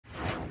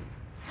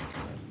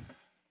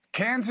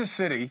Kansas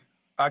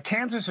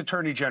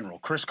Attorney General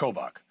Chris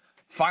Kobach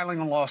filing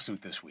a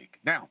lawsuit this week.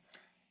 Now,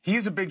 he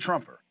is a big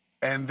Trumper,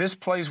 and this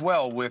plays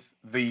well with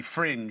the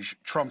fringe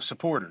Trump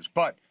supporters.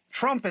 But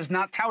Trump is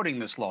not touting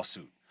this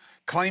lawsuit,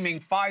 claiming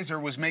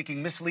Pfizer was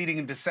making misleading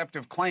and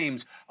deceptive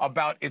claims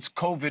about its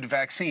COVID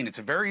vaccine. It's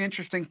a very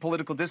interesting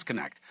political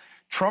disconnect.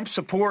 Trump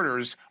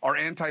supporters are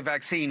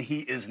anti-vaccine.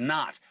 He is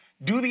not.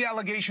 Do the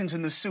allegations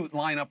in the suit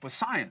line up with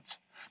science?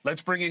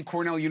 Let's bring in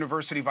Cornell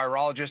University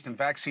virologist and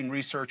vaccine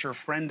researcher,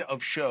 friend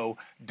of show,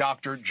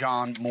 Dr.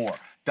 John Moore.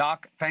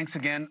 Doc, thanks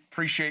again.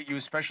 Appreciate you,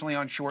 especially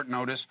on short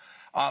notice.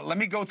 Let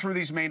me go through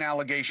these main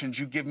allegations.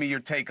 You give me your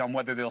take on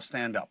whether they'll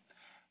stand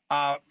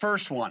up.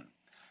 First one,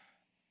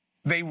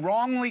 they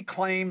wrongly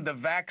claim the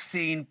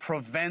vaccine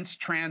prevents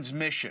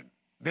transmission.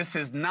 This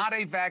is not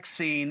a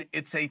vaccine,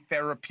 it's a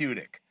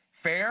therapeutic.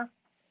 Fair?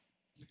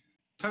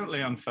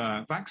 Totally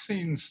unfair.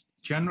 Vaccines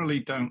generally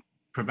don't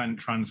prevent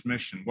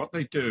transmission. What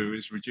they do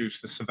is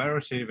reduce the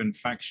severity of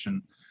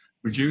infection,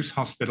 reduce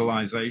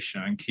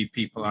hospitalization, and keep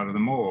people out of the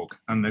morgue.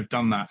 And they've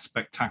done that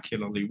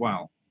spectacularly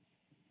well.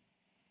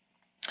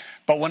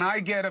 But when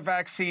I get a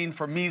vaccine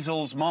for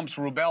measles, mumps,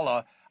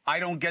 rubella, I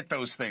don't get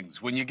those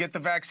things. When you get the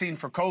vaccine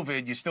for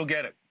COVID, you still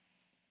get it.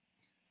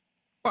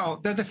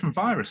 Well, they're different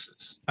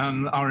viruses,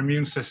 and our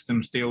immune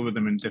systems deal with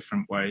them in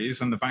different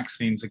ways, and the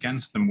vaccines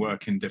against them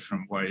work in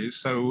different ways.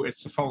 So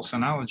it's a false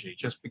analogy.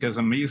 Just because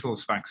a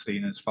measles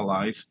vaccine is for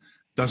life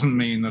doesn't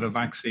mean that a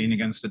vaccine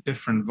against a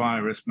different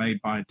virus made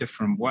by a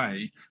different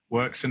way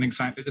works in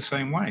exactly the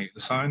same way.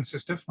 The science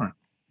is different.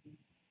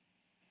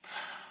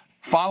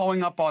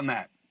 Following up on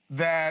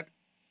that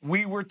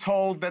we were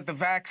told that the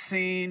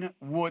vaccine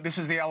would, this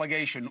is the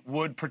allegation,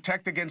 would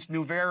protect against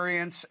new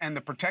variants, and the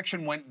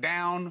protection went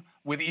down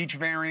with each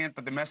variant,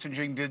 but the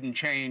messaging didn't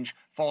change.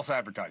 False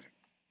advertising.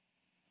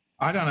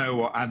 I don't know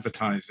what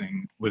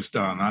advertising was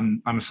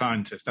done. I'm a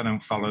scientist. I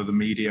don't follow the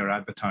media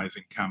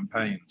advertising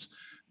campaigns.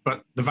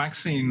 But the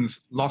vaccines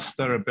lost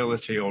their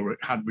ability, or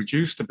had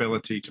reduced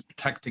ability, to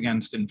protect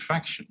against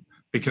infection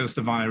because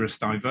the virus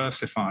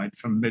diversified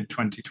from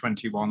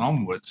mid-2021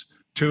 onwards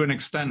to an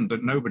extent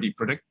that nobody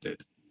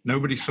predicted.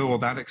 Nobody saw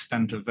that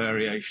extent of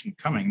variation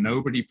coming.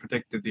 Nobody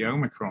predicted the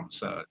Omicron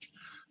surge.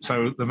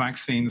 So the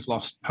vaccines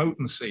lost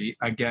potency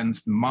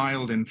against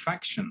mild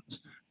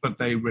infections, but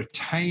they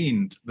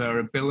retained their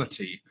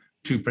ability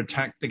to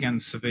protect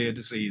against severe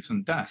disease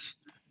and death.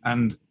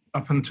 And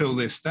up until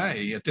this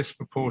day, a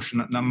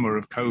disproportionate number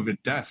of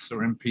COVID deaths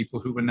are in people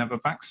who were never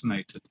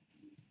vaccinated.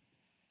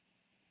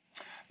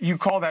 You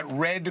call that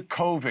red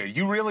COVID.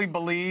 You really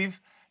believe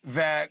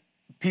that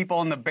people,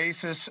 on the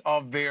basis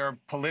of their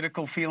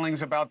political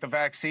feelings about the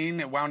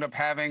vaccine, it wound up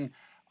having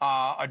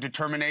a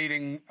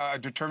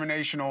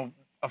determinational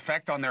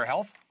effect on their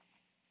health?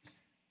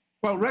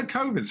 Well, red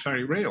COVID is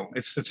very real.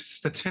 It's a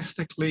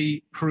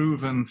statistically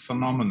proven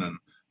phenomenon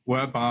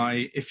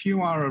whereby if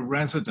you are a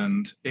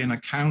resident in a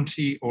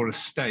county or a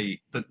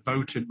state that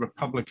voted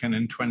Republican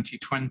in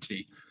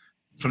 2020,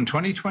 from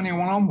 2021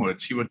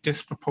 onwards, you are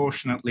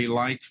disproportionately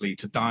likely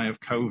to die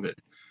of COVID,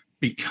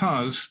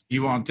 because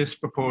you are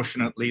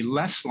disproportionately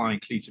less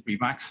likely to be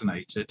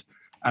vaccinated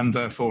and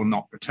therefore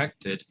not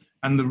protected.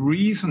 And the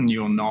reason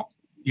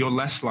you're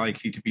less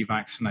likely to be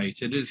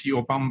vaccinated is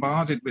you're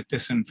bombarded with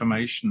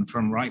disinformation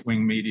from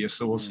right-wing media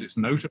sources,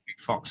 notably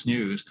Fox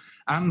News,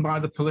 and by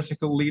the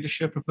political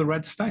leadership of the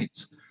red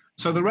states.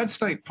 So the red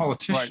state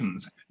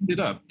politicians ended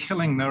up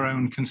killing their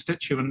own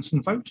constituents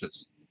and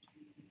voters.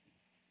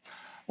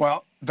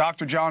 Well,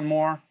 Dr. John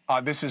Moore,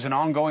 this is an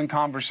ongoing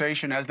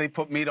conversation. As they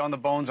put meat on the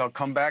bones, I'll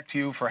come back to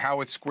you for how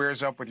it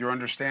squares up with your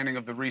understanding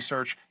of the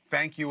research.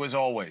 Thank you as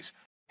always.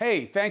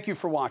 Hey, thank you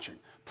for watching.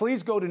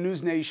 Please go to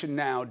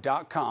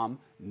newsnationnow.com,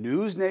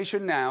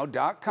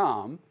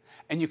 newsnationnow.com,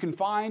 and you can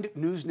find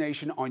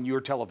NewsNation on your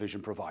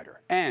television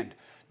provider. And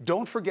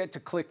don't forget to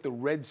click the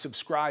red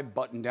subscribe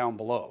button down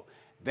below.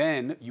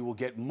 Then you will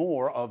get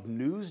more of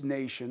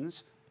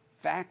NewsNation's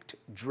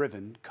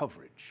fact-driven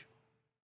coverage.